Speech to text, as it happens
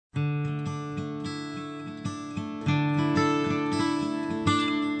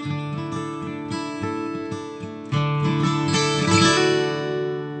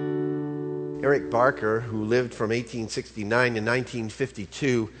Eric Barker, who lived from 1869 to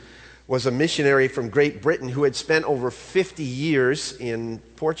 1952, was a missionary from Great Britain who had spent over 50 years in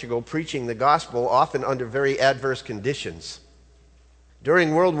Portugal preaching the gospel, often under very adverse conditions.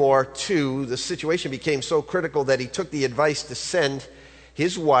 During World War II, the situation became so critical that he took the advice to send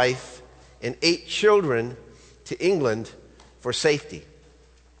his wife and 8 children to England for safety.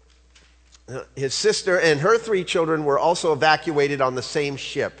 His sister and her 3 children were also evacuated on the same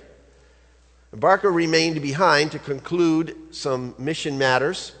ship. Barker remained behind to conclude some mission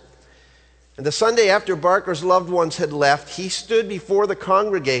matters. And the Sunday after Barker's loved ones had left, he stood before the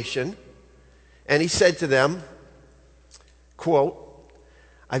congregation and he said to them, quote,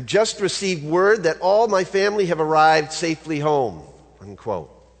 "I've just received word that all my family have arrived safely home," unquote.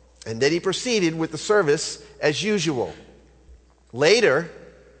 And then he proceeded with the service as usual. Later,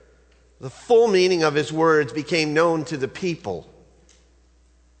 the full meaning of his words became known to the people.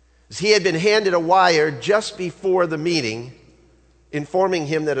 As he had been handed a wire just before the meeting, informing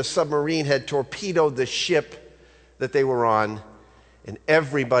him that a submarine had torpedoed the ship that they were on, and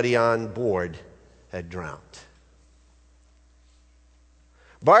everybody on board had drowned.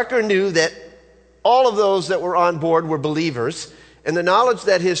 Barker knew that all of those that were on board were believers, and the knowledge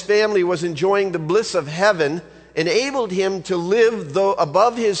that his family was enjoying the bliss of heaven enabled him to live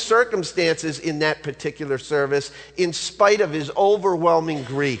above his circumstances in that particular service in spite of his overwhelming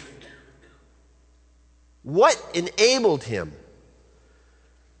grief. What enabled him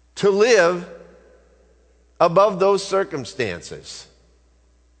to live above those circumstances?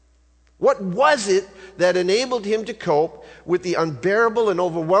 What was it that enabled him to cope with the unbearable and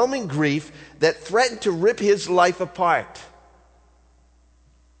overwhelming grief that threatened to rip his life apart?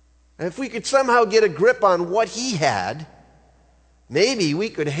 And if we could somehow get a grip on what he had, maybe we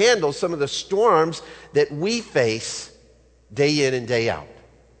could handle some of the storms that we face day in and day out.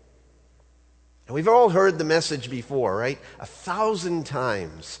 And we've all heard the message before, right? 1,000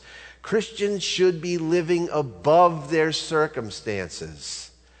 times. Christians should be living above their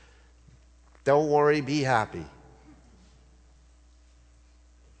circumstances. Don't worry, be happy.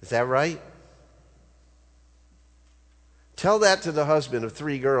 Is that right? Tell that to the husband of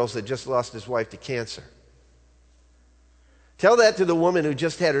 3 girls that just lost his wife to cancer. Tell that to the woman who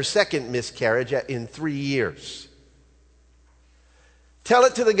just had her second miscarriage in 3 years. Tell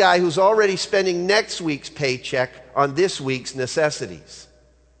it to the guy who's already spending next week's paycheck on this week's necessities.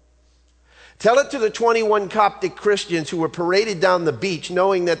 Tell it to the 21 Coptic Christians who were paraded down the beach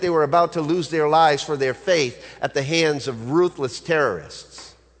knowing that they were about to lose their lives for their faith at the hands of ruthless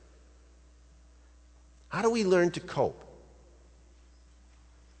terrorists. How do we learn to cope?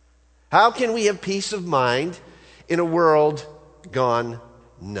 How can we have peace of mind in a world gone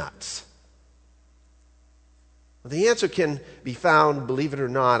nuts? Well, the answer can be found, believe it or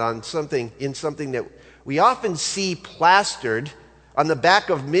not, in something that we often see plastered on the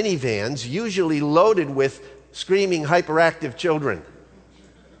back of minivans, usually loaded with screaming, hyperactive children.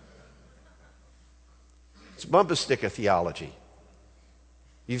 It's bumper sticker theology.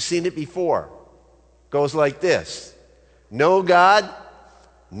 You've seen it before. Goes like this: no God,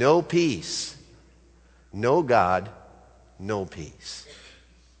 no peace. No God, no peace.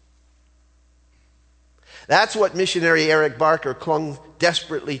 That's what missionary Eric Barker clung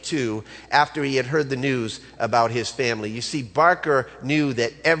desperately to after he had heard the news about his family. You see, Barker knew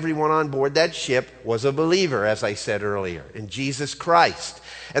that everyone on board that ship was a believer, as I said earlier, in Jesus Christ.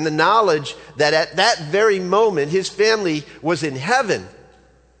 And the knowledge that at that very moment his family was in heaven,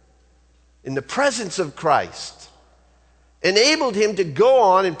 in the presence of Christ, enabled him to go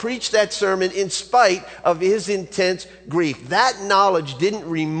on and preach that sermon in spite of his intense grief. That knowledge didn't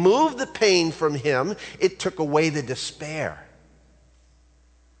remove the pain from him, it took away the despair.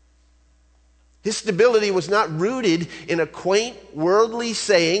 His stability was not rooted in a quaint worldly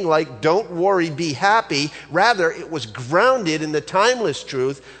saying like, "Don't worry, be happy." Rather, it was grounded in the timeless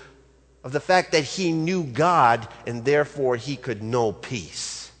truth of the fact that he knew God and therefore he could know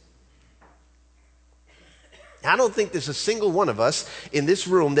peace. I don't think there's a single one of us in this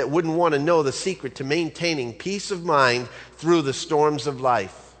room that wouldn't want to know the secret to maintaining peace of mind through the storms of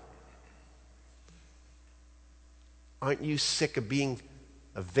life. Aren't you sick of being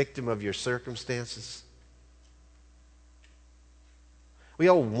a victim of your circumstances? We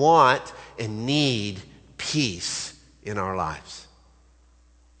all want and need peace in our lives.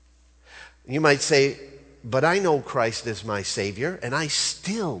 You might say, "But I know Christ as my Savior, and I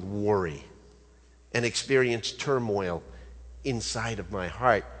still worry and experience turmoil inside of my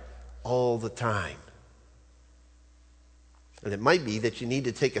heart all the time." And it might be that you need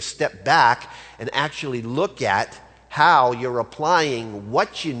to take a step back and actually look at how you're applying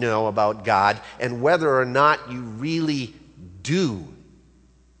what you know about God and whether or not you really do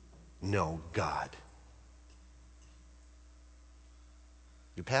know God.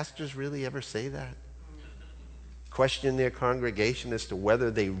 Do pastors really ever say that? Question their congregation as to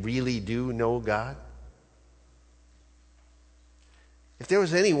whether they really do know God? If there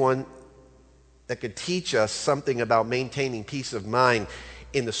was anyone that could teach us something about maintaining peace of mind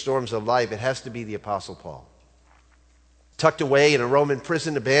in the storms of life, it has to be the Apostle Paul. Tucked away in a Roman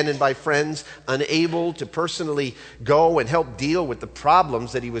prison, abandoned by friends, unable to personally go and help deal with the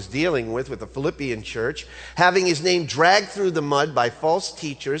problems that he was dealing with the Philippian church, having his name dragged through the mud by false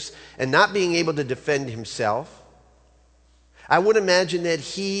teachers and not being able to defend himself, I would imagine that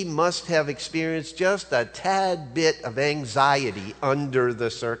he must have experienced just a tad bit of anxiety under the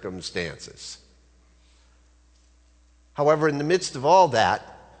circumstances. However, in the midst of all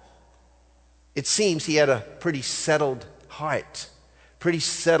that, it seems he had a pretty settled heart, pretty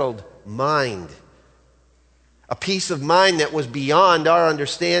settled mind. A peace of mind that was beyond our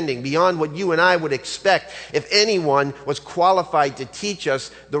understanding, beyond what you and I would expect if anyone was qualified to teach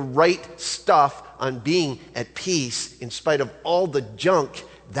us the right stuff on being at peace in spite of all the junk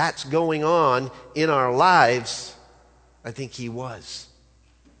that's going on in our lives. I think he was.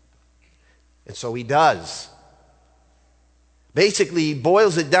 And so he does. Basically, he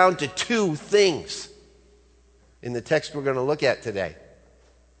boils it down to two things in the text we're going to look at today.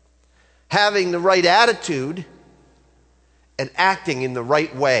 Having the right attitude and acting in the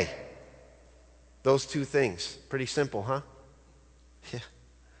right way. Those two things. Pretty simple, huh? Yeah.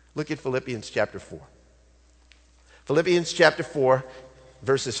 Look at Philippians chapter 4. Philippians chapter 4,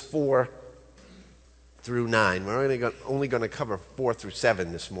 verses 4 through 9. We're only going to cover 4 through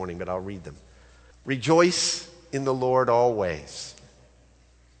 7 this morning, but I'll read them. Rejoice in the Lord always.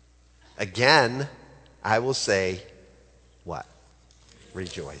 Again, I will say, what?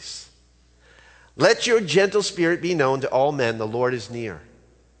 Rejoice. Let your gentle spirit be known to all men. The Lord is near.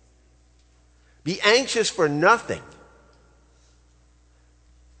 Be anxious for nothing,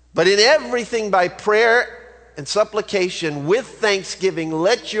 but in everything by prayer and supplication with thanksgiving,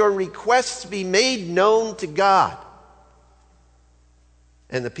 let your requests be made known to God.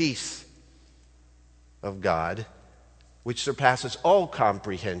 And the peace of God, which surpasses all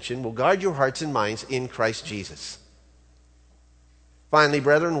comprehension, will guard your hearts and minds in Christ Jesus. Finally,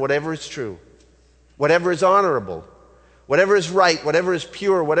 brethren, whatever is true, whatever is honorable, whatever is right, whatever is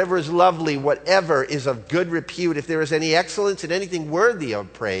pure, whatever is lovely, whatever is of good repute, if there is any excellence and anything worthy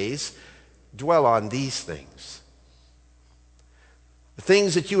of praise, dwell on these things. The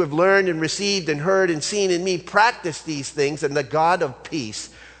things that you have learned and received and heard and seen in me, practice these things, and the God of peace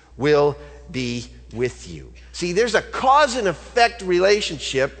will be with you. See, there's a cause and effect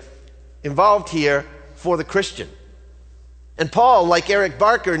relationship involved here for the Christian. And Paul, like Eric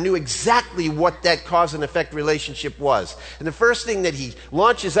Barker, knew exactly what that cause and effect relationship was. And the first thing that he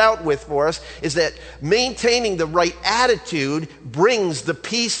launches out with for us is that maintaining the right attitude brings the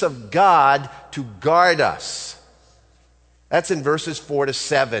peace of God to guard us. That's in verses 4 to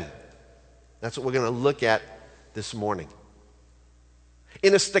 7. That's what we're going to look at this morning.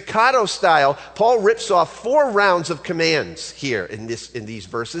 In a staccato style, Paul rips off 4 rounds of commands here in these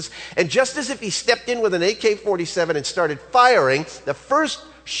verses. And just as if he stepped in with an AK-47 and started firing, the first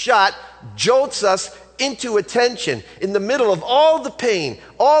shot jolts us into attention. In the middle of all the pain,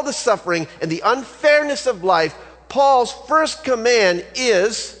 all the suffering, and the unfairness of life, Paul's first command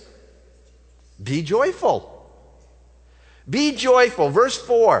is, be joyful. Be joyful. Verse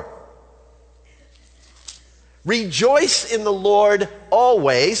 4. Rejoice in the Lord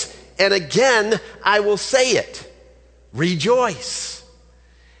always, and again I will say it. Rejoice.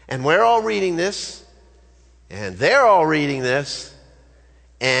 And we're all reading this, and they're all reading this,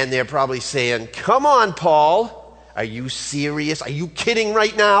 and they're probably saying, come on, Paul, are you serious? Are you kidding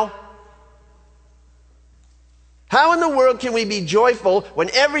right now? How in the world can we be joyful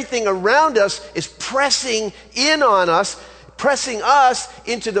when everything around us is pressing in on us, pressing us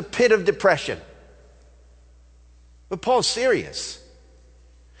into the pit of depression? But Paul's serious.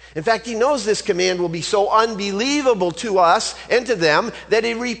 In fact, he knows this command will be so unbelievable to us and to them that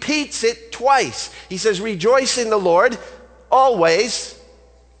he repeats it twice. He says, rejoice in the Lord always.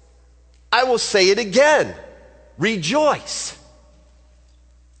 I will say it again. Rejoice.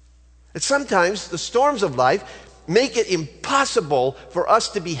 And sometimes the storms of life make it impossible for us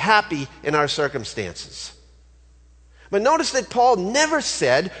to be happy in our circumstances. But notice that Paul never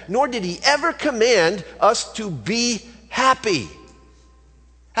said, nor did he ever command us to be happy.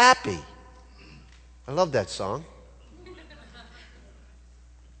 Happy. I love that song.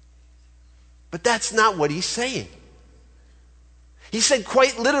 But that's not what he's saying. He said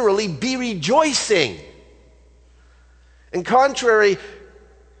quite literally, be rejoicing. And contrary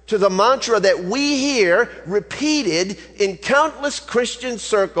to the mantra that we hear repeated in countless Christian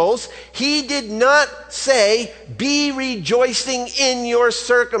circles, he did not say, be rejoicing in your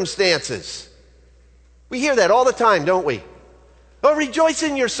circumstances. We hear that all the time, don't we? Oh, rejoice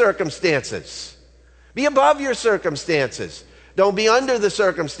in your circumstances. Be above your circumstances. Don't be under the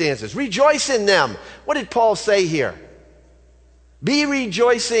circumstances. Rejoice in them. What did Paul say here? Be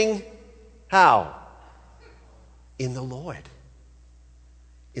rejoicing how? In the Lord.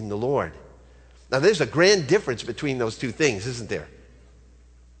 In the Lord. Now there's a grand difference between those two things, isn't there?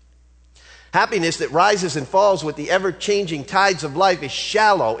 Happiness that rises and falls with the ever-changing tides of life is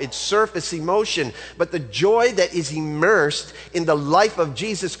shallow, it's surface emotion. But the joy that is immersed in the life of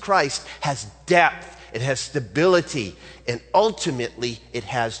Jesus Christ has depth, it has stability, and ultimately it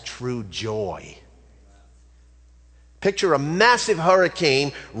has true joy. Picture a massive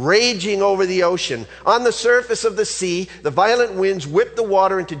hurricane raging over the ocean. On the surface of the sea, the violent winds whip the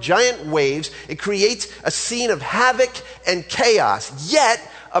water into giant waves. It creates a scene of havoc and chaos. Yet,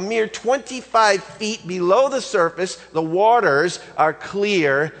 a mere 25 feet below the surface, the waters are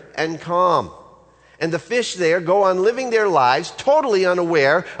clear and calm. And the fish there go on living their lives, totally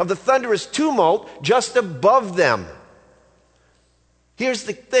unaware of the thunderous tumult just above them. Here's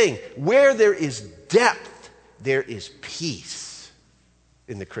the thing. Where there is depth, there is peace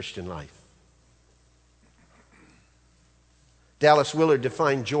in the Christian life. Dallas Willard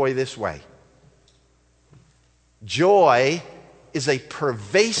defined joy this way. Joy is a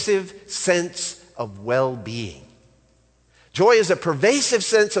pervasive sense of well-being. Joy is a pervasive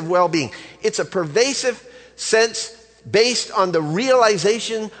sense of well-being. It's a pervasive sense based on the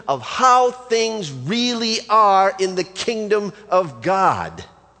realization of how things really are in the kingdom of God,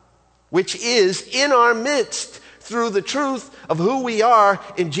 which is in our midst through the truth of who we are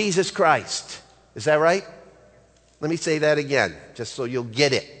in Jesus Christ. Is that right? Let me say that again, just so you'll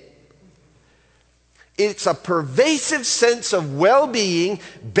get it. It's a pervasive sense of well-being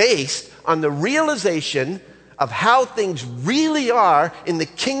based on the realization of how things really are in the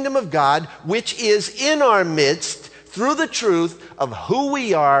kingdom of God, which is in our midst through the truth of who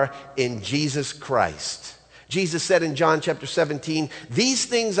we are in Jesus Christ. Jesus said in John chapter 17, "These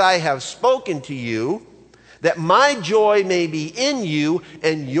things I have spoken to you, that my joy may be in you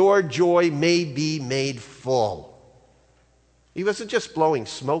and your joy may be made full." He wasn't just blowing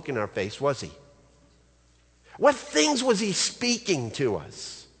smoke in our face, was he? What things was he speaking to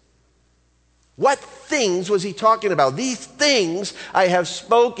us? What things was he talking about? These things I have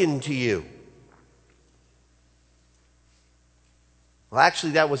spoken to you. Well,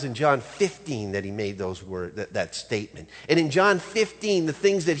 actually, that was in John 15 that he made those words, that statement. And in John 15, the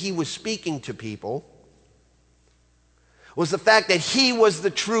things that he was speaking to people was the fact that he was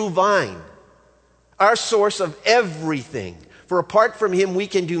the true vine, our source of everything. For apart from him, we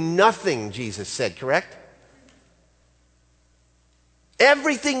can do nothing, Jesus said, correct?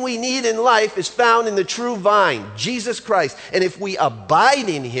 Everything we need in life is found in the true vine, Jesus Christ. And if we abide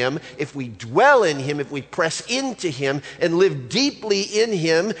in him, if we dwell in him, if we press into him and live deeply in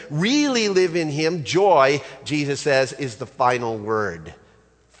him, really live in him, joy, Jesus says, is the final word.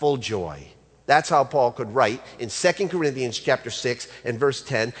 Full joy. That's how Paul could write in 2 Corinthians chapter 6 and verse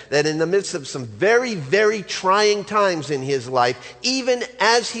 10, that in the midst of some very, very trying times in his life, even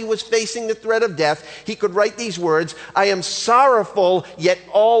as he was facing the threat of death, he could write these words, "I am sorrowful, yet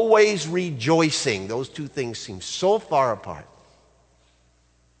always rejoicing." Those two things seem so far apart.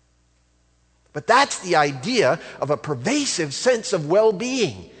 But that's the idea of a pervasive sense of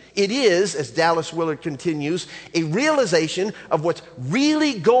well-being. It is, as Dallas Willard continues, a realization of what's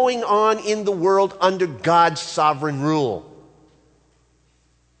really going on in the world under God's sovereign rule.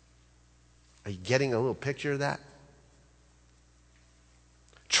 Are you getting a little picture of that?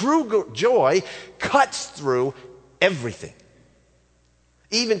 True joy cuts through everything.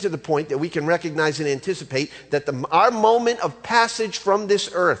 Even to the point that we can recognize and anticipate that our moment of passage from this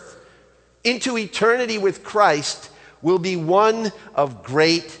earth into eternity with Christ will be one of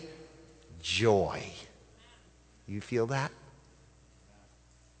great joy. You feel that?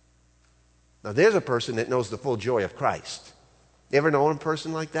 Now there's a person that knows the full joy of Christ. You ever known a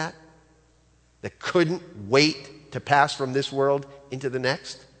person like that? That couldn't wait to pass from this world into the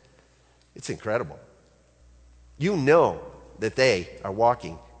next? It's incredible. You know that they are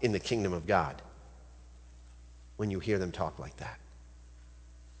walking in the kingdom of God when you hear them talk like that.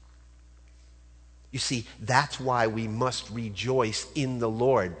 You see, that's why we must rejoice in the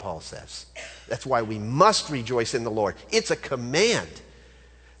Lord, Paul says. That's why we must rejoice in the Lord. It's a command.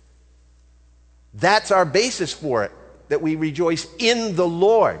 That's our basis for it. that we rejoice in the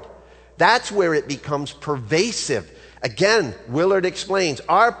Lord. That's where it becomes pervasive. Again, Willard explains,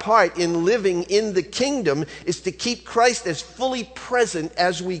 our part in living in the kingdom is to keep Christ as fully present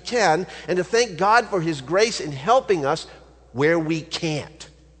as we can and to thank God for his grace in helping us where we can't.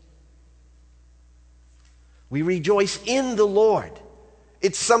 We rejoice in the Lord.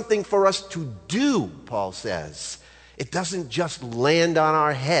 It's something for us to do, Paul says. It doesn't just land on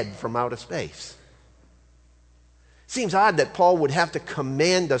our head from outer space. It seems odd that Paul would have to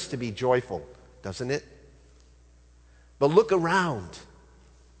command us to be joyful, doesn't it? But look around.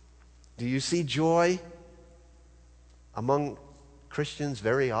 Do you see joy among Christians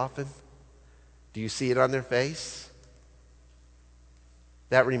very often? Do you see it on their face?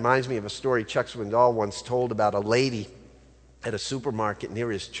 That reminds me of a story Chuck Swindoll once told about a lady at a supermarket near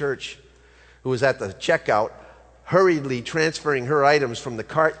his church who was at the checkout hurriedly transferring her items from the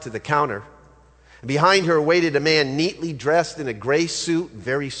cart to the counter. Behind her waited a man neatly dressed in a gray suit,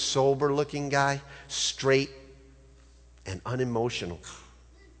 very sober-looking guy, straight and unemotional.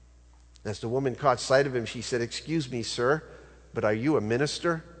 As the woman caught sight of him, she said, "Excuse me, sir, but are you a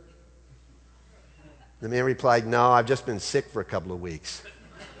minister?" The man replied, "No, I've just been sick for a couple of weeks."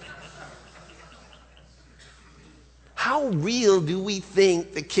 How real do we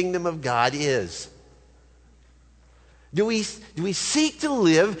think the kingdom of God is? Do we seek to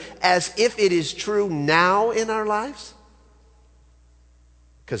live as if it is true now in our lives?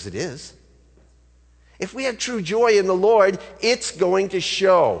 Because it is. If we have true joy in the Lord, it's going to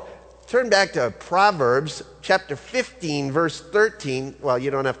show. Turn back to Proverbs chapter 15, verse 13. Well,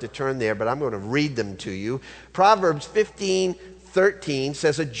 you don't have to turn there, but I'm going to read them to you. Proverbs 15:13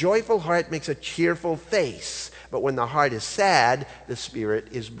 says, "A joyful heart makes a cheerful face, but when the heart is sad, the spirit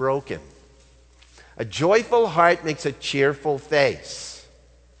is broken." A joyful heart makes a cheerful face.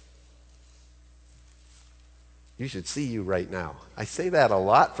 You should see you right now. I say that a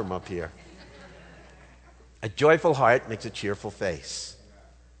lot from up here. A joyful heart makes a cheerful face.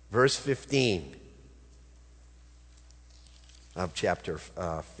 Verse 15 of chapter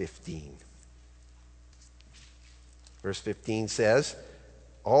 15. Verse 15 says,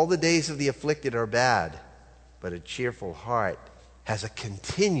 "All the days of the afflicted are bad, but a cheerful heart has a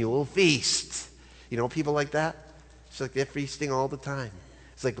continual feast." You know people like that? It's like they're feasting all the time.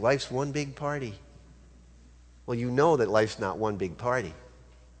 It's like life's one big party. Well, you know that life's not one big party.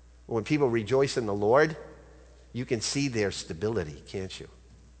 When people rejoice in the Lord, you can see their stability, can't you?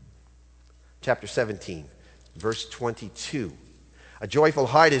 Chapter 17, verse 22. "A joyful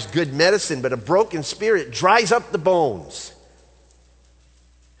heart is good medicine, but a broken spirit dries up the bones."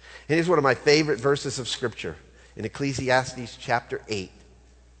 And here's one of my favorite verses of Scripture. In Ecclesiastes chapter 8,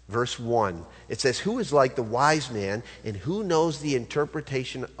 verse 1, it says, "Who is like the wise man, and who knows the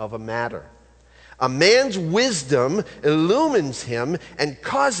interpretation of a matter? A man's wisdom illumines him and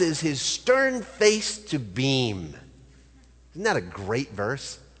causes his stern face to beam." Isn't that a great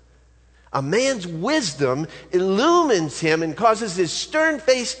verse? A man's wisdom illumines him and causes his stern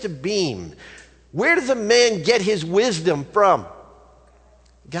face to beam. Where does a man get his wisdom from?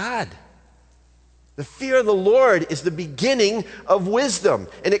 God. The fear of the Lord is the beginning of wisdom,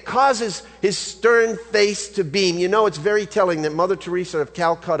 and it causes his stern face to beam. You know, it's very telling that Mother Teresa of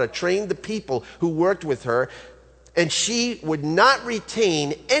Calcutta trained the people who worked with her, and she would not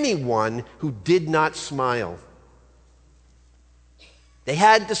retain anyone who did not smile. They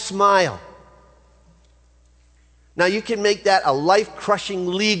had to smile. Now, you can make that a life-crushing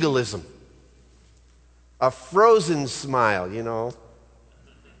legalism. A frozen smile, you know.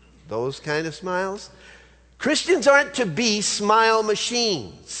 Those kind of smiles. Christians aren't to be smile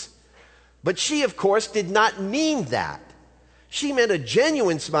machines. But she, of course, did not mean that. She meant a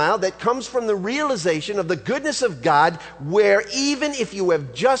genuine smile that comes from the realization of the goodness of God, where even if you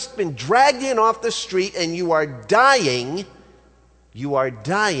have just been dragged in off the street and you are dying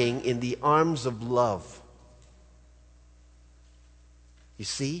in the arms of love. You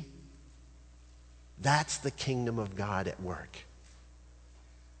see? That's the kingdom of God at work.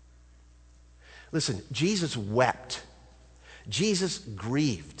 Listen, Jesus wept. Jesus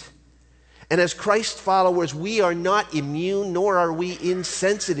grieved. And as Christ followers, we are not immune, nor are we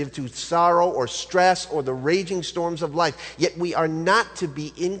insensitive to sorrow or stress or the raging storms of life. Yet we are not to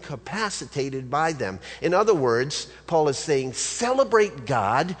be incapacitated by them. In other words, Paul is saying, celebrate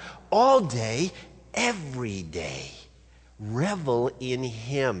God all day, every day. Revel in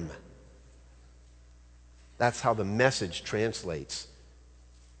Him. That's how the Message translates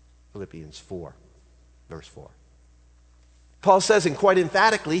Philippians 4, verse 4. Paul says, and quite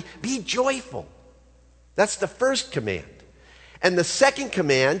emphatically, be joyful. That's the first command. And the second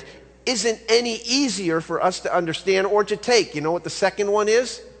command isn't any easier for us to understand or to take. You know what the second one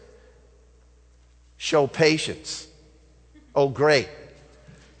is? Show patience. Oh, great.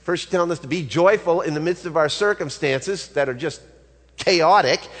 First, you're telling us to be joyful in the midst of our circumstances that are just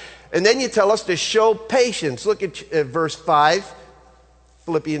chaotic. And then you tell us to show patience. Look at verse 5,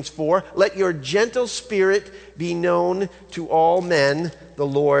 Philippians 4. Let your gentle spirit be known to all men. The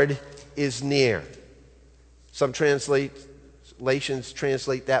Lord is near. Some translations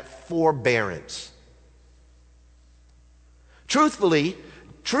translate that forbearance. Truthfully,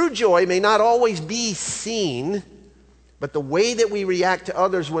 true joy may not always be seen, but the way that we react to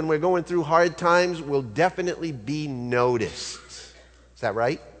others when we're going through hard times will definitely be noticed. Is that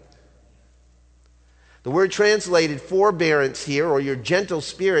right? The word translated forbearance here, or your gentle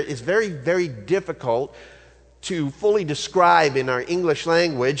spirit, is very, very difficult to fully describe in our English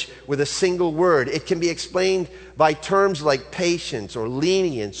language with a single word. It can be explained by terms like patience or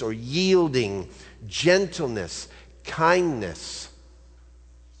lenience or yielding, gentleness, kindness.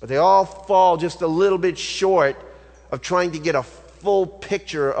 But they all fall just a little bit short of trying to get a full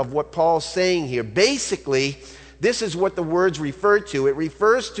picture of what Paul's saying here. Basically, this is what the words refer to. It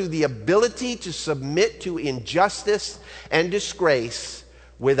refers to the ability to submit to injustice and disgrace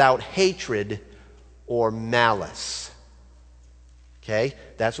without hatred or malice. Okay?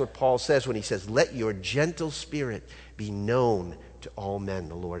 That's what Paul says when he says, let your gentle spirit be known to all men.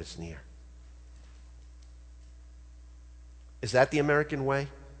 The Lord is near. Is that the American way?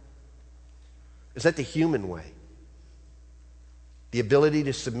 Is that the human way? The ability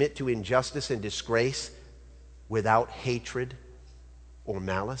to submit to injustice and disgrace without hatred or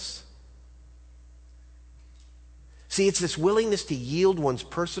malice? See, it's this willingness to yield one's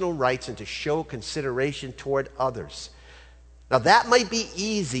personal rights and to show consideration toward others. Now, that might be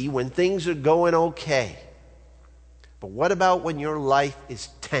easy when things are going okay. But what about when your life is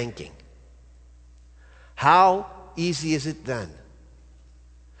tanking? How easy is it then?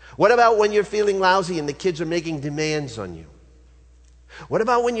 What about when you're feeling lousy and the kids are making demands on you? What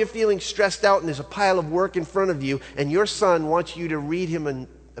about when you're feeling stressed out and there's a pile of work in front of you and your son wants you to read him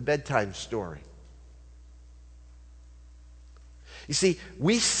a bedtime story? You see,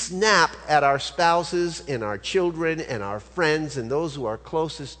 we snap at our spouses and our children and our friends and those who are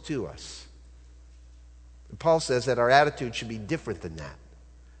closest to us. And Paul says that our attitude should be different than that.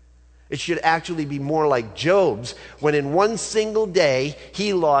 It should actually be more like Job's, when in one single day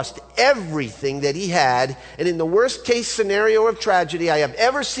he lost everything that he had. And in the worst case scenario of tragedy I have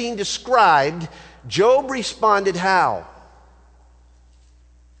ever seen described, Job responded how?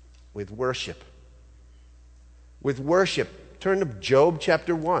 With worship. With worship. Turn to Job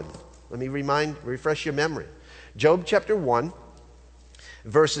chapter 1. Let me refresh your memory. Job chapter 1,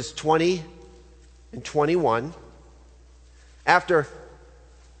 verses 20 and 21. After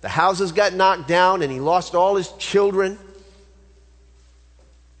the houses got knocked down and he lost all his children,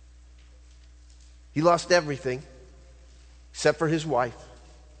 he lost everything except for his wife.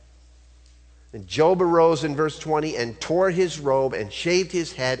 And Job arose in verse 20 and tore his robe and shaved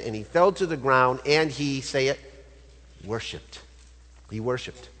his head, and he fell to the ground and he, say it, worshipped. He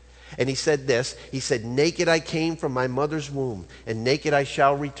worshipped. And he said this, he said, naked I came from my mother's womb, and naked I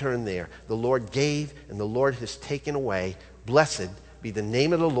shall return there. The Lord gave, and the Lord has taken away. Blessed be the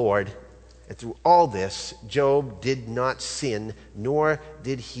name of the Lord. And through all this, Job did not sin, nor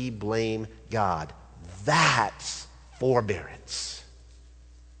did he blame God. That's forbearance.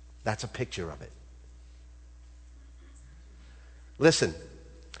 That's a picture of it. Listen,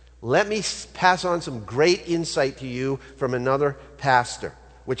 let me pass on some great insight to you from another pastor,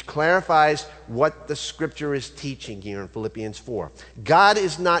 which clarifies what the scripture is teaching here in Philippians 4. God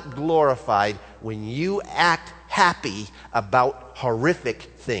is not glorified when you act happy about horrific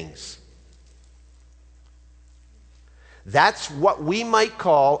things. That's what we might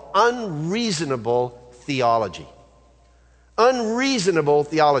call unreasonable theology. Unreasonable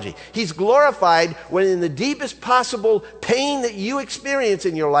theology. He's glorified when in the deepest possible pain that you experience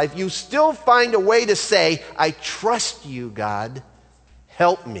in your life, you still find a way to say, I trust you, God.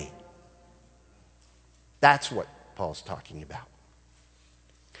 Help me. That's what Paul's talking about.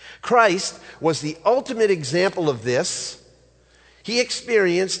 Christ was the ultimate example of this. He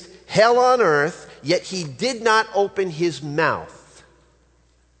experienced hell on earth, yet he did not open his mouth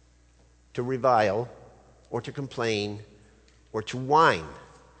to revile or to complain or to whine.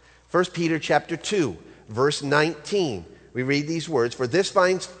 1 Peter chapter 2, verse 19. We read these words, for this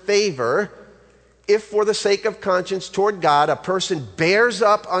finds favor if for the sake of conscience toward God a person bears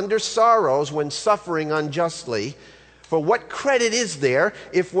up under sorrows when suffering unjustly. For what credit is there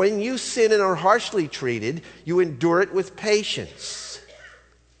if when you sin and are harshly treated, you endure it with patience?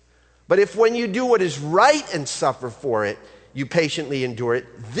 But if when you do what is right and suffer for it, you patiently endure it,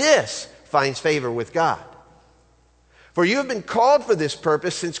 this finds favor with God. For you have been called for this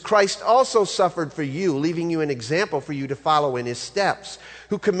purpose, since Christ also suffered for you, leaving you an example for you to follow in his steps,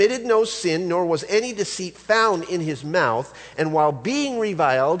 who committed no sin, nor was any deceit found in his mouth, and while being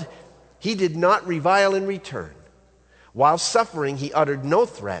reviled, he did not revile in return. While suffering, he uttered no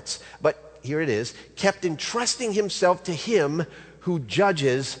threats, but, here it is, kept entrusting himself to him who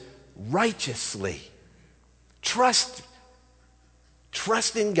judges righteously. Trust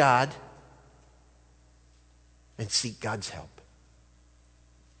in God and seek God's help.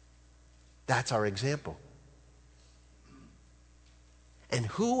 That's our example. And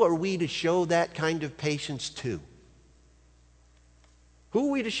who are we to show that kind of patience to? Who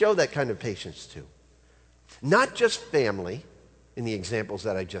are we to show that kind of patience to? Not just family, in the examples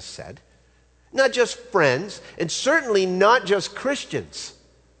that I just said, not just friends, and certainly not just Christians.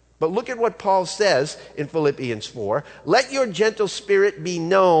 But look at what Paul says in Philippians 4. Let your gentle spirit be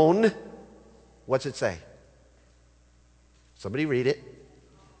known. What's it say? Somebody read it.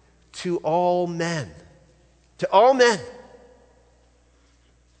 To all men. To all men.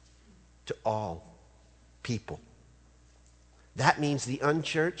 To all people. That means the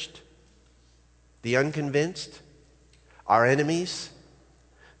unchurched, the unconvinced, our enemies,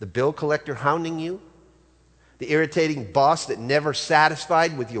 the bill collector hounding you, the irritating boss that never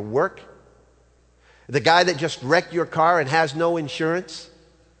satisfied with your work, the guy that just wrecked your car and has no insurance,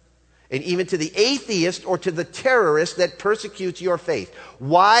 and even to the atheist or to the terrorist that persecutes your faith.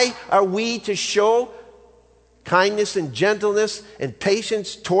 Why are we to show kindness and gentleness and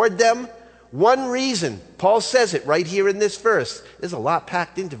patience toward them? One reason. Paul says it right here in this verse. There's a lot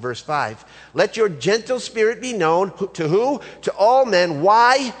packed into verse 5. Let your gentle spirit be known. To who? To all men.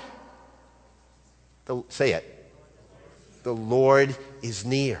 Why? Say it. The Lord is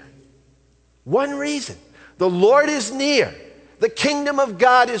near. One reason. The Lord is near. The kingdom of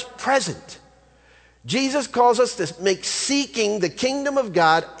God is present. Jesus calls us to make seeking the kingdom of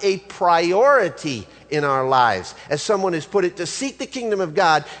God a priority in our lives. As someone has put it, to seek the kingdom of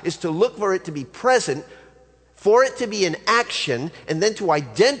God is to look for it to be present, for it to be in action, and then to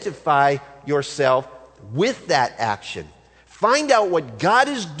identify yourself with that action. Find out what God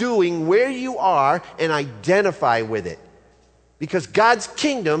is doing where you are and identify with it. Because God's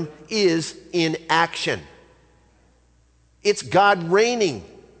kingdom is in action. It's God reigning.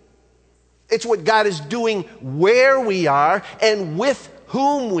 It's what God is doing where we are and with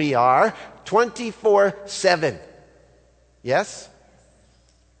whom we are 24/7. Yes?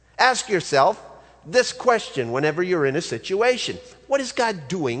 Ask yourself this question whenever you're in a situation. What is God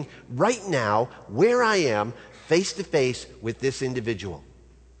doing right now where I am face to face with this individual?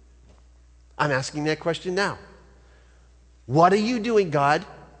 I'm asking that question now. What are you doing, God,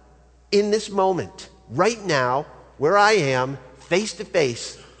 in this moment, right now, where I am face to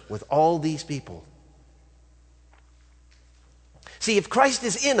face with all these people? See, if Christ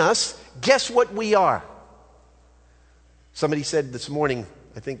is in us, guess what we are? Somebody said this morning,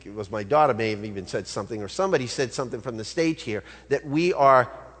 I think it was my daughter may have even said something, or somebody said something from the stage here, that we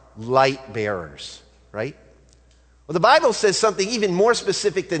are light bearers, right? Well, the Bible says something even more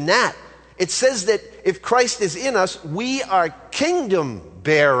specific than that. It says that if Christ is in us, we are kingdom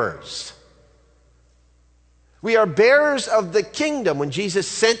bearers. We are bearers of the kingdom. When Jesus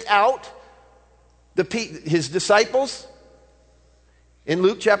sent out his disciples, in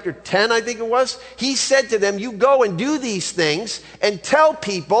Luke chapter 10, I think it was, he said to them, you go and do these things and tell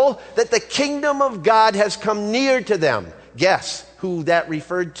people that the kingdom of God has come near to them. Guess who that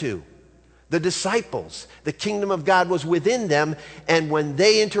referred to? The disciples. The kingdom of God was within them, and when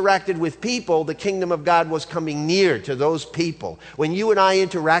they interacted with people, the kingdom of God was coming near to those people. When you and I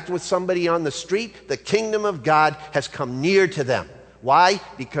interact with somebody on the street, the kingdom of God has come near to them. Why?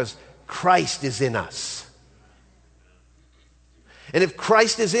 Because Christ is in us. And if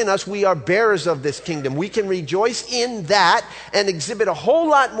Christ is in us, we are bearers of this kingdom. We can rejoice in that and exhibit a whole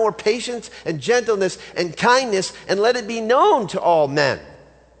lot more patience and gentleness and kindness and let it be known to all men.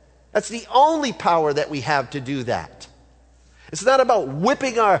 That's the only power that we have to do that. It's not about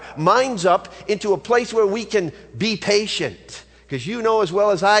whipping our minds up into a place where we can be patient. Because you know as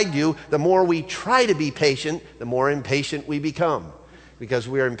well as I do, the more we try to be patient, the more impatient we become. Because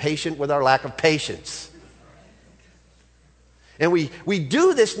we are impatient with our lack of patience. And we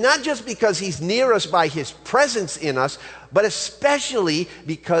do this not just because he's near us by his presence in us, but especially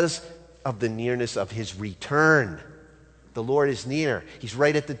because of the nearness of his return. The Lord is near. He's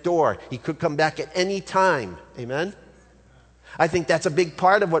right at the door. He could come back at any time. Amen? I think that's a big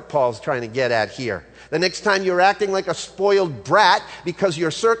part of what Paul's trying to get at here. The next time you're acting like a spoiled brat because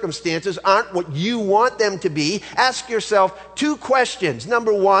your circumstances aren't what you want them to be, ask yourself 2 questions.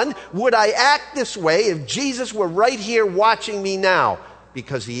 Number 1, would I act this way if Jesus were right here watching me now?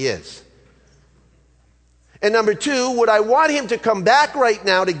 Because he is. And number 2, would I want him to come back right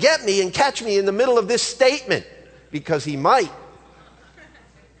now to get me and catch me in the middle of this statement? Because he might.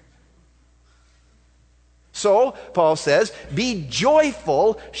 So, Paul says, be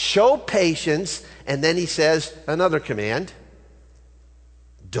joyful, show patience, and then he says another command,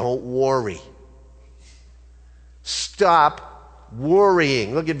 don't worry. Stop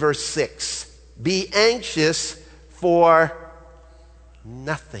worrying. Look at verse 6. Be anxious for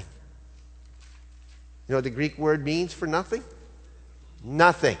nothing. You know what the Greek word means for nothing?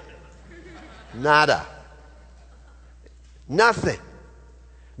 Nothing. Nada. Nothing.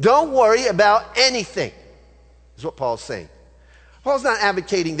 Don't worry about anything, is what Paul's saying. Paul's not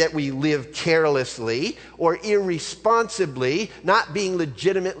advocating that we live carelessly or irresponsibly, not being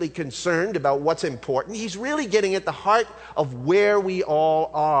legitimately concerned about what's important. He's really getting at the heart of where we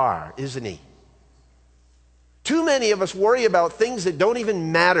all are, isn't he? Too many of us worry about things that don't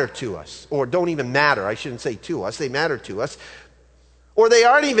even matter to us, or don't even matter. I shouldn't say to us, they matter to us. Or they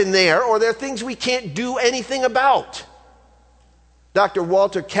aren't even there, or they're things we can't do anything about. Dr.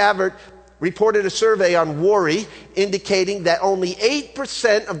 Walter Cavert reported a survey on worry indicating that only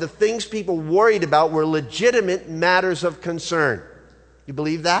 8% of the things people worried about were legitimate matters of concern. You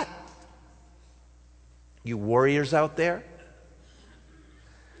believe that? You worriers out there?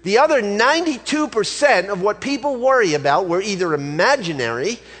 The other 92% of what people worry about were either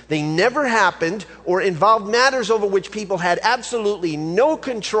imaginary, they never happened, or involved matters over which people had absolutely no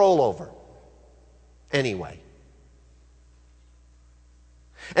control over. Anyway.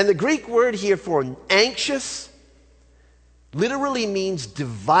 And the Greek word here for anxious literally means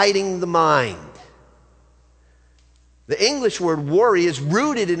dividing the mind. The English word worry is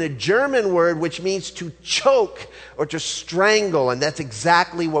rooted in a German word which means to choke or to strangle, and that's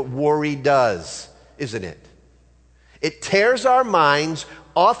exactly what worry does, isn't it? It tears our minds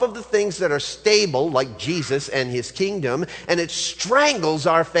off of the things that are stable, like Jesus and his kingdom, and it strangles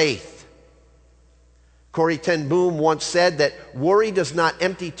our faith. Corrie ten Boom once said that worry does not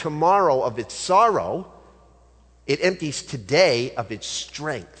empty tomorrow of its sorrow, it empties today of its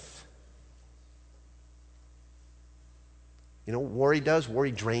strength. You know what worry does?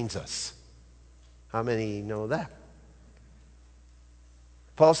 Worry drains us. How many know that?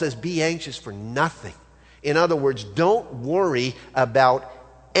 Paul says, be anxious for nothing. In other words, don't worry about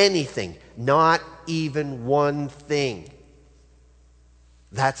anything, not even one thing.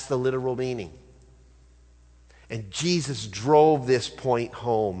 That's the literal meaning. And Jesus drove this point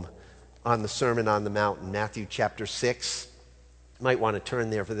home on the Sermon on the Mount in Matthew chapter 6. You might want to turn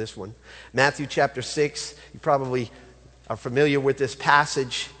there for this one. Matthew chapter 6, you probably are familiar with this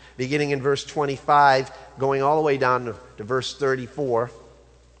passage, beginning in verse 25, going all the way down to verse 34.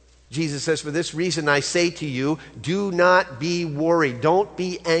 Jesus says, for this reason I say to you, do not be worried. Don't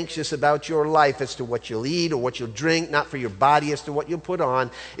be anxious about your life as to what you'll eat or what you'll drink, not for your body as to what you'll put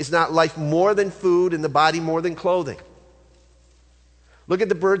on. Is not life more than food and the body more than clothing? Look at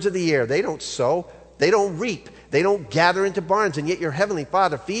the birds of the air. They don't sow, they don't reap, they don't gather into barns, and yet your heavenly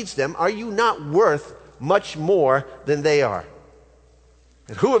Father feeds them. Are you not worth much more than they are?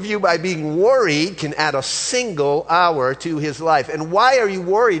 And who of you, by being worried, can add a single hour to his life? And why are you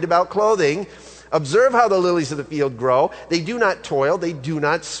worried about clothing? Observe how the lilies of the field grow. They do not toil, they do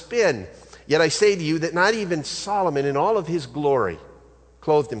not spin. Yet I say to you that not even Solomon in all of his glory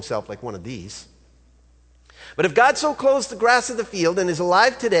clothed himself like one of these. But if God so clothes the grass of the field and is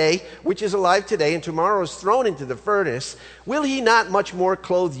alive today, which is alive today, and tomorrow is thrown into the furnace, will he not much more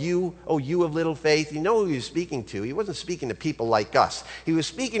clothe you, O you of little faith? You know who he was speaking to. He wasn't speaking to people like us. He was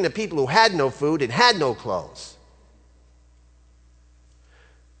speaking to people who had no food and had no clothes.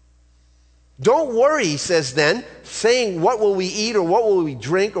 Don't worry, he says then, saying, what will we eat, or what will we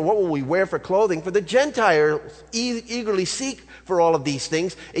drink, or what will we wear for clothing? For the Gentiles eagerly seek for all of these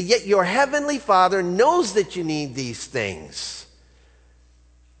things, and yet your heavenly Father knows that you need these things.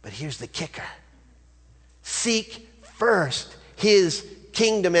 But here's the kicker. Seek first his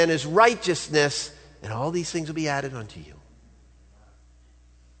kingdom and his righteousness, and all these things will be added unto you.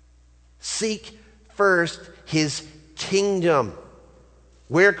 Seek first his kingdom.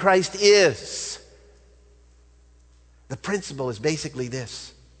 Where Christ is. The principle is basically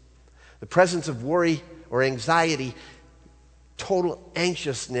this. The presence of worry or anxiety, total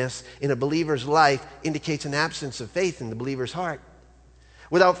anxiousness in a believer's life indicates an absence of faith in the believer's heart.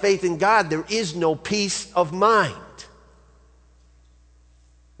 Without faith in God, there is no peace of mind.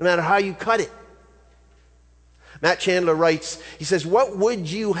 no matter how you cut it. Matt Chandler writes, he says, what would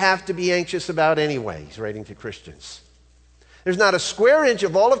you have to be anxious about anyway? He's writing to Christians. There's not a square inch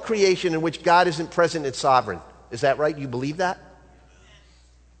of all of creation in which God isn't present and sovereign. Is that right? You believe that?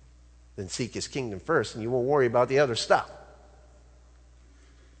 Then seek his kingdom first and you won't worry about the other stuff.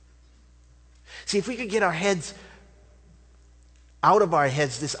 See, if we could get our heads out of our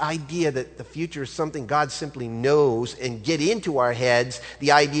heads this idea that the future is something God simply knows, and get into our heads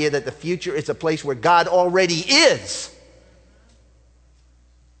the idea that the future is a place where God already is.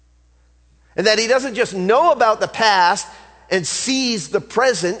 And that he doesn't just know about the past and sees the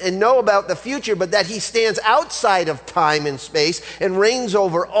present and know about the future, but that he stands outside of time and space and reigns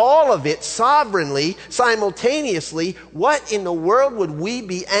over all of it sovereignly, simultaneously. What in the world would we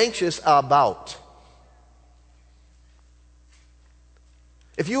be anxious about?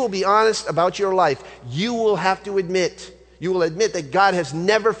 If you will be honest about your life, you will admit that God has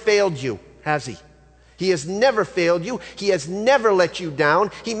never failed you, has he? He has never failed you. He has never let you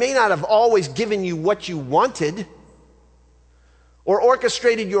down. He may not have always given you what you wanted or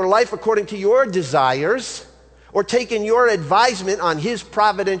orchestrated your life according to your desires or taken your advisement on his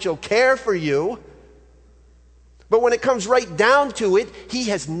providential care for you. But when it comes right down to it, he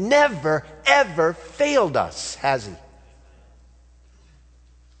has never, ever failed us, has he?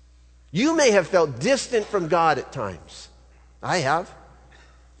 You may have felt distant from God at times. I have.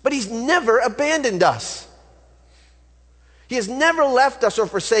 But he's never abandoned us. He has never left us or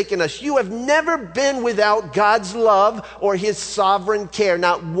forsaken us. You have never been without God's love or his sovereign care,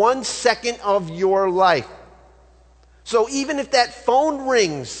 not 1 second of your life. So even if that phone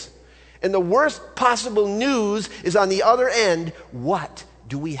rings and the worst possible news is on the other end, what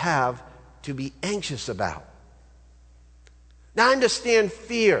do we have to be anxious about? Now I understand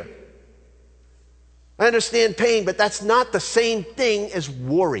fear. I understand pain, but that's not the same thing as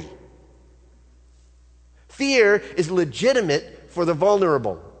worry. Fear is legitimate for the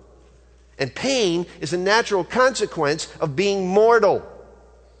vulnerable, and pain is a natural consequence of being mortal.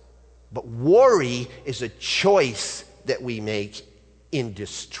 But worry is a choice that we make in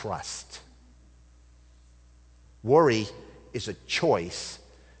distrust. Worry is a choice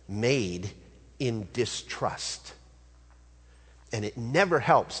made in distrust. And it never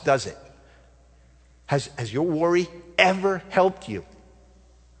helps, does it? Has your worry ever helped you?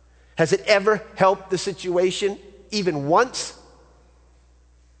 Has it ever helped the situation, even once?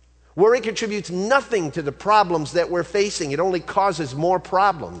 Worry contributes nothing to the problems that we're facing. It only causes more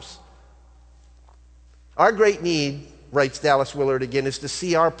problems. Our great need, writes Dallas Willard again, is to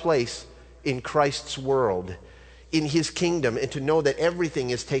see our place in Christ's world, in his kingdom, and to know that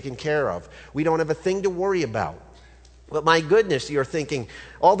everything is taken care of. We don't have a thing to worry about. But my goodness, you're thinking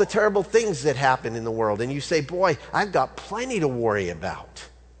all the terrible things that happen in the world. And you say, boy, I've got plenty to worry about.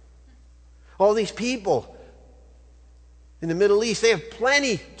 All these people in the Middle East, they have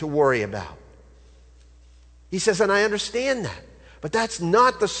plenty to worry about. He says, and I understand that. But that's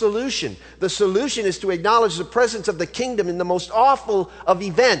not the solution. The solution is to acknowledge the presence of the kingdom in the most awful of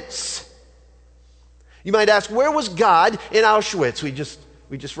events. You might ask, where was God in Auschwitz?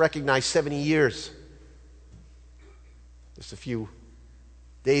 We just recognized 70 years. Just a few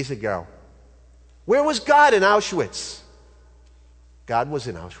days ago. Where was God in Auschwitz? God was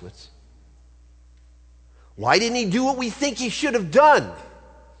in Auschwitz. Why didn't he do what we think he should have done?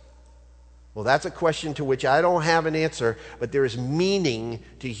 Well, that's a question to which I don't have an answer, but there is meaning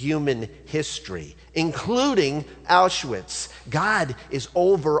to human history, including Auschwitz. God is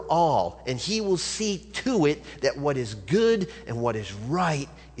over all, and he will see to it that what is good and what is right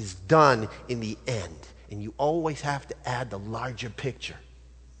is done in the end. And you always have to add the larger picture.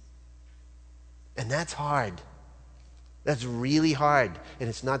 And that's hard. That's really hard. And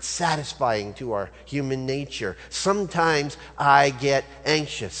it's not satisfying to our human nature. Sometimes I get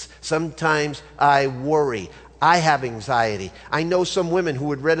anxious. Sometimes I worry. I have anxiety. I know some women who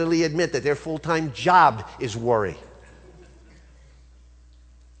would readily admit that their full-time job is worry.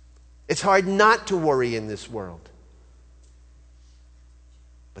 It's hard not to worry in this world.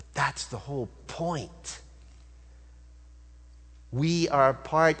 But that's the whole point. We are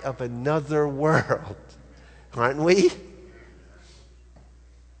part of another world, aren't we?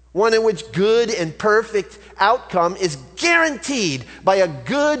 One in which good and perfect outcome is guaranteed by a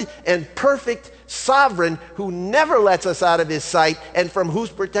good and perfect sovereign who never lets us out of his sight and from whose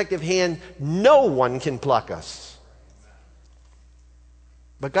protective hand no one can pluck us.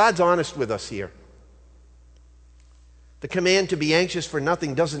 But God's honest with us here. The command to be anxious for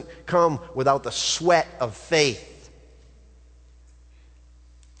nothing doesn't come without the sweat of faith.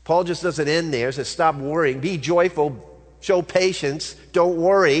 Paul just doesn't end there. He says, stop worrying. Be joyful, show patience, don't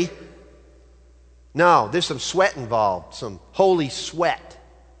worry. No, there's some sweat involved, some holy sweat.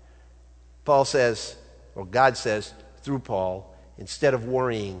 Paul says, or God says through Paul, instead of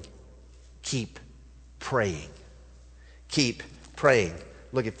worrying, keep praying. Keep praying.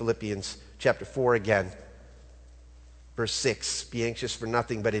 Look at Philippians chapter 4 again. Verse 6, be anxious for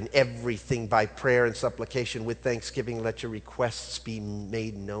nothing, but in everything by prayer and supplication with thanksgiving, let your requests be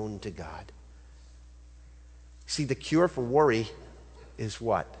made known to God. See, the cure for worry is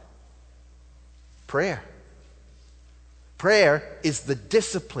what? Prayer. Prayer is the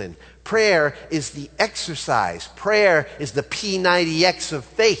discipline. Prayer is the exercise. Prayer is the P90X of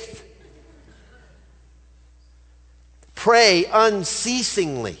faith. Pray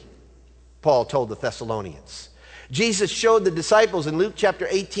unceasingly, Paul told the Thessalonians. Jesus showed the disciples in Luke chapter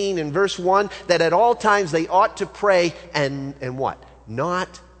 18 and verse 1 that at all times they ought to pray and what?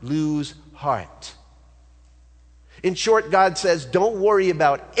 Not lose heart. In short, God says, don't worry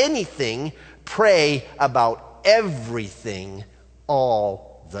about anything, pray about everything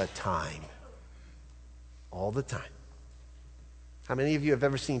all the time. All the time. How many of you have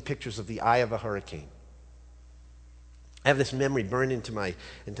ever seen pictures of the eye of a hurricane? I have this memory burned into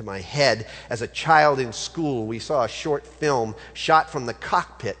my head. As a child in school, we saw a short film shot from the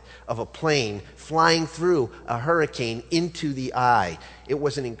cockpit of a plane flying through a hurricane into the eye. It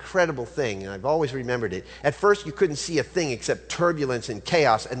was an incredible thing, and I've always remembered it. At first, you couldn't see a thing except turbulence and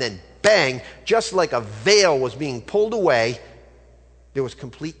chaos, and then bang, just like a veil was being pulled away, there was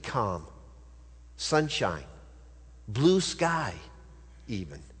complete calm, sunshine, blue sky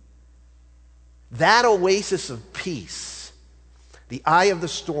even. That oasis of peace, the eye of the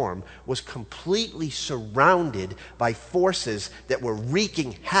storm, was completely surrounded by forces that were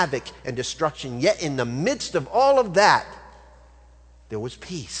wreaking havoc and destruction. Yet in the midst of all of that, there was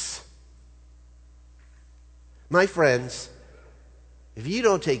peace. My friends, if you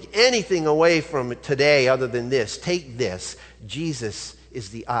don't take anything away from today other than this, take this. Jesus is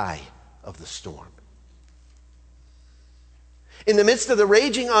the eye of the storm. In the midst of the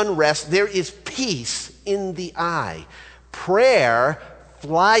raging unrest, there is peace in the eye. Prayer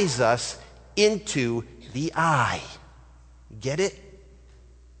flies us into the eye. Get it?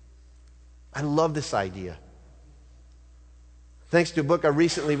 I love this idea. Thanks to a book I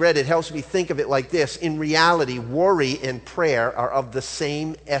recently read, it helps me think of it like this. In reality, worry and prayer are of the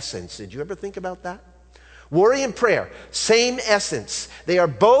same essence. Did you ever think about that? Worry and prayer, same essence. They are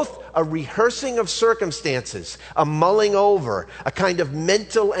both a rehearsing of circumstances, a mulling over, a kind of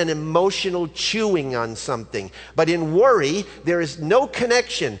mental and emotional chewing on something. But in worry, there is no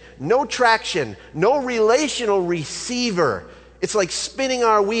connection, no traction, no relational receiver. It's like spinning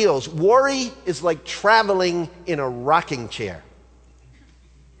our wheels. Worry is like traveling in a rocking chair.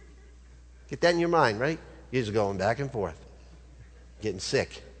 Get that in your mind, right? You're just going back and forth, getting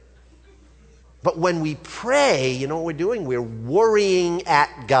sick. But when we pray, you know what we're doing? We're worrying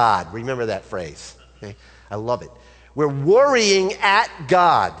at God. Remember that phrase. Okay? I love it. We're worrying at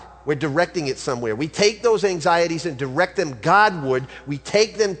God. We're directing it somewhere. We take those anxieties and direct them Godward. We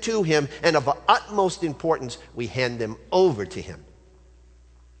take them to Him, and of utmost importance, we hand them over to Him.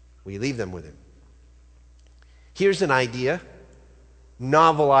 We leave them with Him. Here's an idea,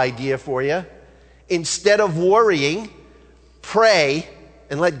 novel idea for you. Instead of worrying, pray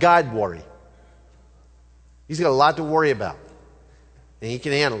and let God worry. He's got a lot to worry about, and He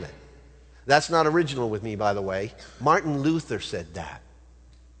can handle it. That's not original with me, by the way. Martin Luther said that.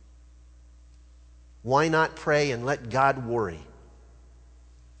 Why not pray and let God worry?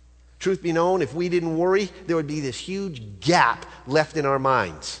 Truth be known, if we didn't worry, there would be this huge gap left in our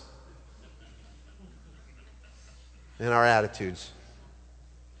minds and our attitudes.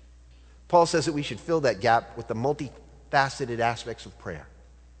 Paul says that we should fill that gap with the multifaceted aspects of prayer.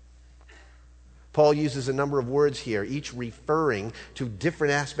 Paul uses a number of words here, each referring to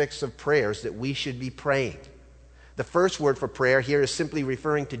different aspects of prayers that we should be praying. The first word for prayer here is simply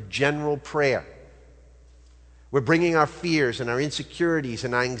referring to general prayer. We're bringing our fears and our insecurities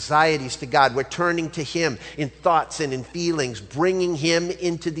and our anxieties to God. We're turning to Him in thoughts and in feelings, bringing Him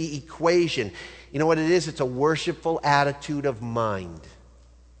into the equation. You know what it is? It's a worshipful attitude of mind.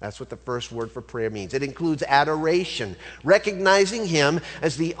 That's what the first word for prayer means. It includes adoration, recognizing Him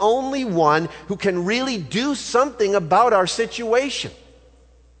as the only one who can really do something about our situation.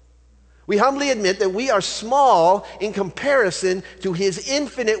 We humbly admit that we are small in comparison to His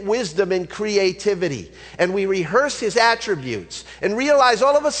infinite wisdom and creativity. And we rehearse His attributes and realize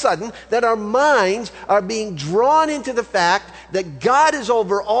all of a sudden that our minds are being drawn into the fact that God is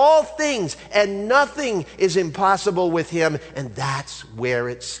over all things and nothing is impossible with Him. And that's where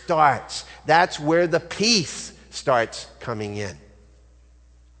it starts. That's where the peace starts coming in.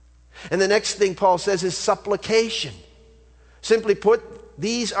 And the next thing Paul says is supplication. Simply put,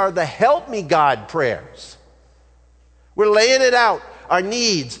 these are the help me God prayers. We're laying it out. Our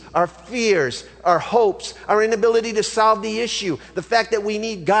needs, our fears, our hopes, our inability to solve the issue, the fact that we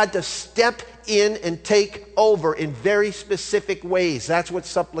need God to step in and take over in very specific ways. That's what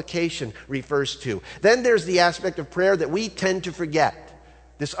supplication refers to. Then there's the aspect of prayer that we tend to forget.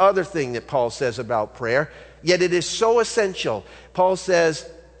 This other thing that Paul says about prayer, yet it is so essential. Paul says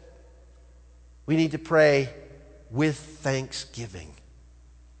we need to pray with thanksgiving.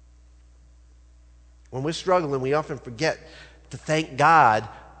 When we're struggling, we often forget to thank God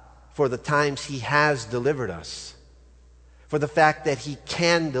for the times He has delivered us, for the fact that He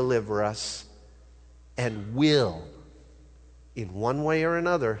can deliver us and will in one way or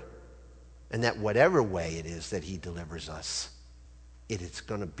another, and that whatever way it is that He delivers us, it is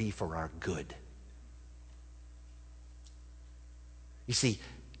going to be for our good. You see,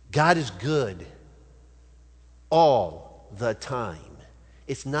 God is good all the time.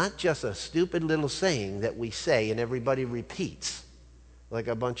 It's not just a stupid little saying that we say and everybody repeats like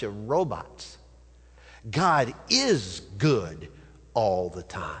a bunch of robots. God is good all the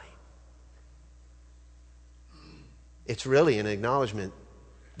time. It's really an acknowledgement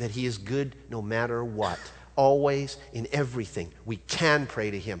that He is good no matter what. Always, in everything, we can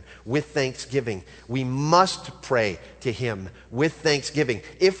pray to Him with thanksgiving. We must pray to Him with thanksgiving.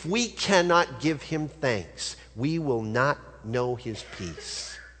 If we cannot give Him thanks, we will not know His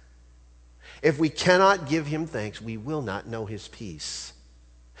peace. If we cannot give Him thanks, we will not know His peace.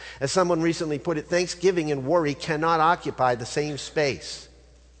 As someone recently put it, thanksgiving and worry cannot occupy the same space.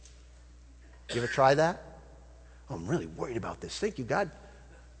 You ever try that? Oh, I'm really worried about this. Thank you, God.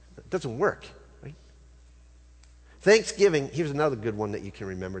 It doesn't work. Right? Thanksgiving, here's another good one that you can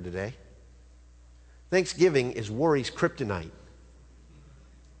remember today. Thanksgiving is worry's kryptonite.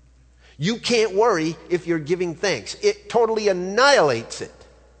 You can't worry if you're giving thanks. It totally annihilates it.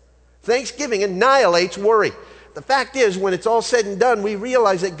 Thanksgiving annihilates worry. The fact is, when it's all said and done, we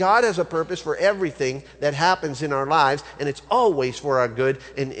realize that God has a purpose for everything that happens in our lives, and it's always for our good.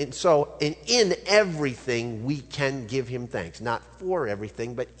 And so in everything, we can give Him thanks. Not for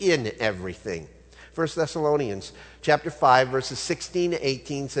everything, but in everything. 1 Thessalonians chapter 5, verses 16 to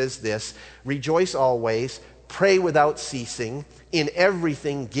 18 says this: Rejoice always, pray without ceasing, in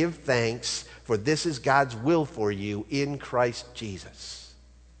everything give thanks, for this is God's will for you in Christ Jesus.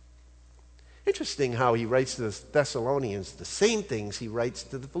 Interesting how he writes to the Thessalonians the same things he writes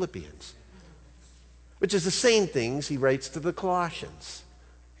to the Philippians, which is the same things he writes to the Colossians.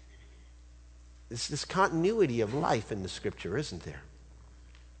 It's this continuity of life in the Scripture, isn't there?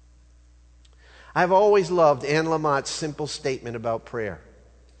 I've always loved Anne Lamott's simple statement about prayer.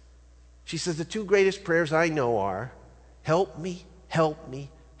 She says, the two greatest prayers I know are, help me, help me,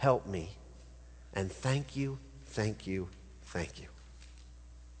 help me, and thank you, thank you, thank you.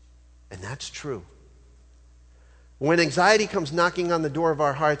 And that's true. When anxiety comes knocking on the door of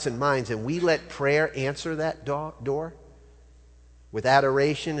our hearts and minds, and we let prayer answer that door, with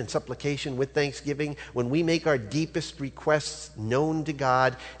adoration and supplication, with thanksgiving, when we make our deepest requests known to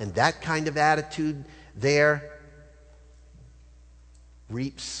God, and that kind of attitude there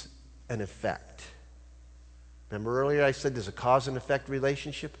reaps an effect. Remember earlier I said there's a cause and effect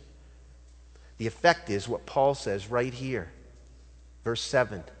relationship? The effect is what Paul says right here. Verse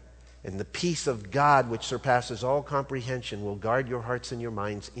 7. And the peace of God, which surpasses all comprehension, will guard your hearts and your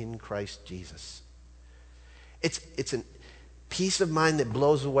minds in Christ Jesus. It's a peace of mind that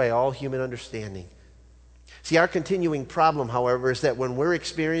blows away all human understanding. See, our continuing problem, however, is that when we're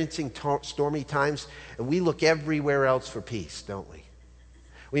experiencing stormy times, and we look everywhere else for peace, don't we?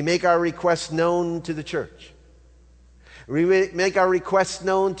 We make our requests known to the church. We make our requests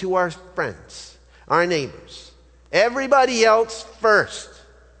known to our friends, our neighbors, everybody else first.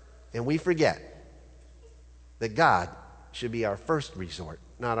 And we forget that God should be our first resort,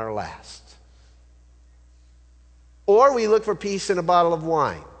 not our last. Or we look for peace in a bottle of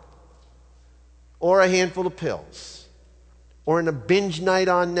wine, or a handful of pills, or in a binge night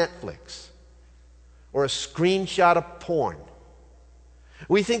on Netflix, or a screenshot of porn.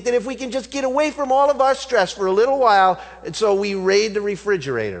 We think that if we can just get away from all of our stress for a little while, and so we raid the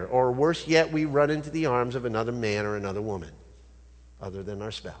refrigerator, or worse yet, we run into the arms of another man or another woman, other than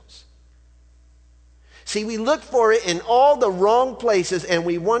our spouse. See, we look for it in all the wrong places, and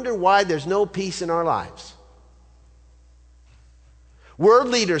we wonder why there's no peace in our lives. World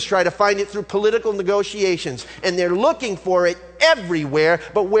leaders try to find it through political negotiations, and they're looking for it everywhere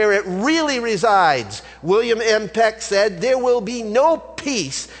but where it really resides. William M. Peck said, "There will be no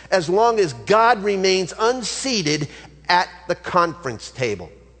peace as long as God remains unseated at the conference table."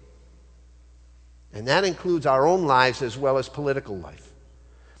 And that includes our own lives as well as political life.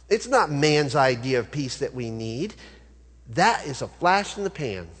 It's not man's idea of peace that we need. That is a flash in the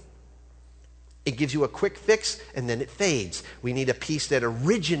pan. It gives you a quick fix and then it fades. We need a peace that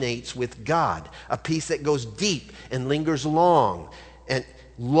originates with God, a peace that goes deep and lingers long, and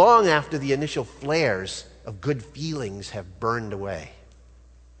long after the initial flares of good feelings have burned away.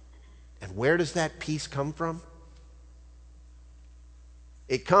 And where does that peace come from?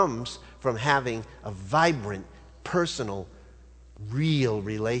 It comes from having a vibrant, personal, real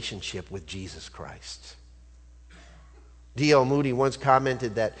relationship with Jesus Christ. D.L. Moody once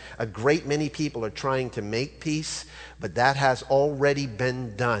commented that a great many people are trying to make peace, but that has already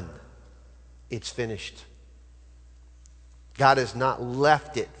been done. It's finished. God has not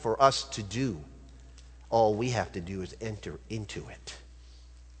left it for us to do. All we have to do is enter into it.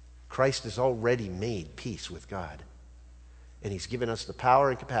 Christ has already made peace with God, and he's given us the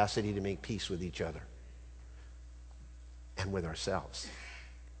power and capacity to make peace with each other and with ourselves.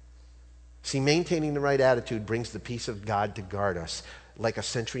 See, maintaining the right attitude brings the peace of God to guard us like a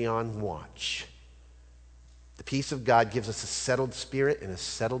sentry on watch. The peace of God gives us a settled spirit and a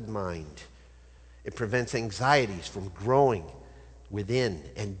settled mind. It prevents anxieties from growing within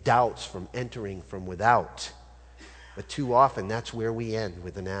and doubts from entering from without. But too often, that's where we end,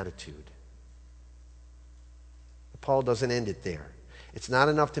 with an attitude. But Paul doesn't end it there. It's not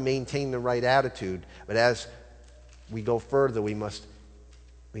enough to maintain the right attitude, but as we go further, we must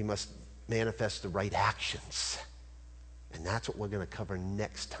manifest the right actions. And that's what we're going to cover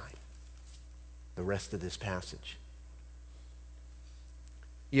next time, the rest of this passage.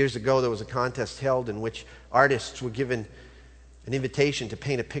 Years ago, there was a contest held in which artists were given an invitation to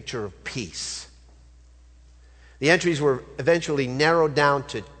paint a picture of peace. The entries were eventually narrowed down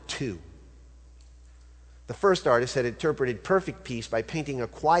to 2. The first artist had interpreted perfect peace by painting a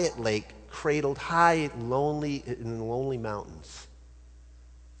quiet lake cradled high in the lonely mountains.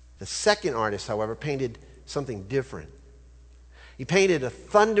 The second artist, however, painted something different. He painted a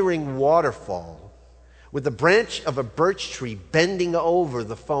thundering waterfall with the branch of a birch tree bending over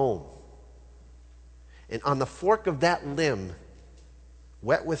the foam. And on the fork of that limb,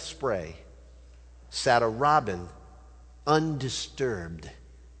 wet with spray, sat a robin undisturbed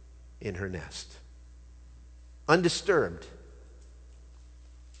in her nest. Undisturbed.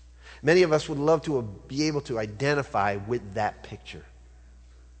 Many of us would love to be able to identify with that picture.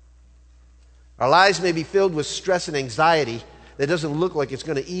 Our lives may be filled with stress and anxiety that doesn't look like it's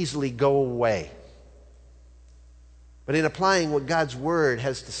going to easily go away. But in applying what God's Word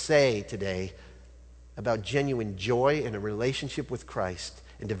has to say today about genuine joy in a relationship with Christ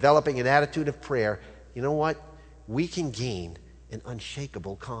and developing an attitude of prayer, you know what? We can gain an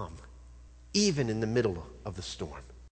unshakable calm, even in the middle of the storm.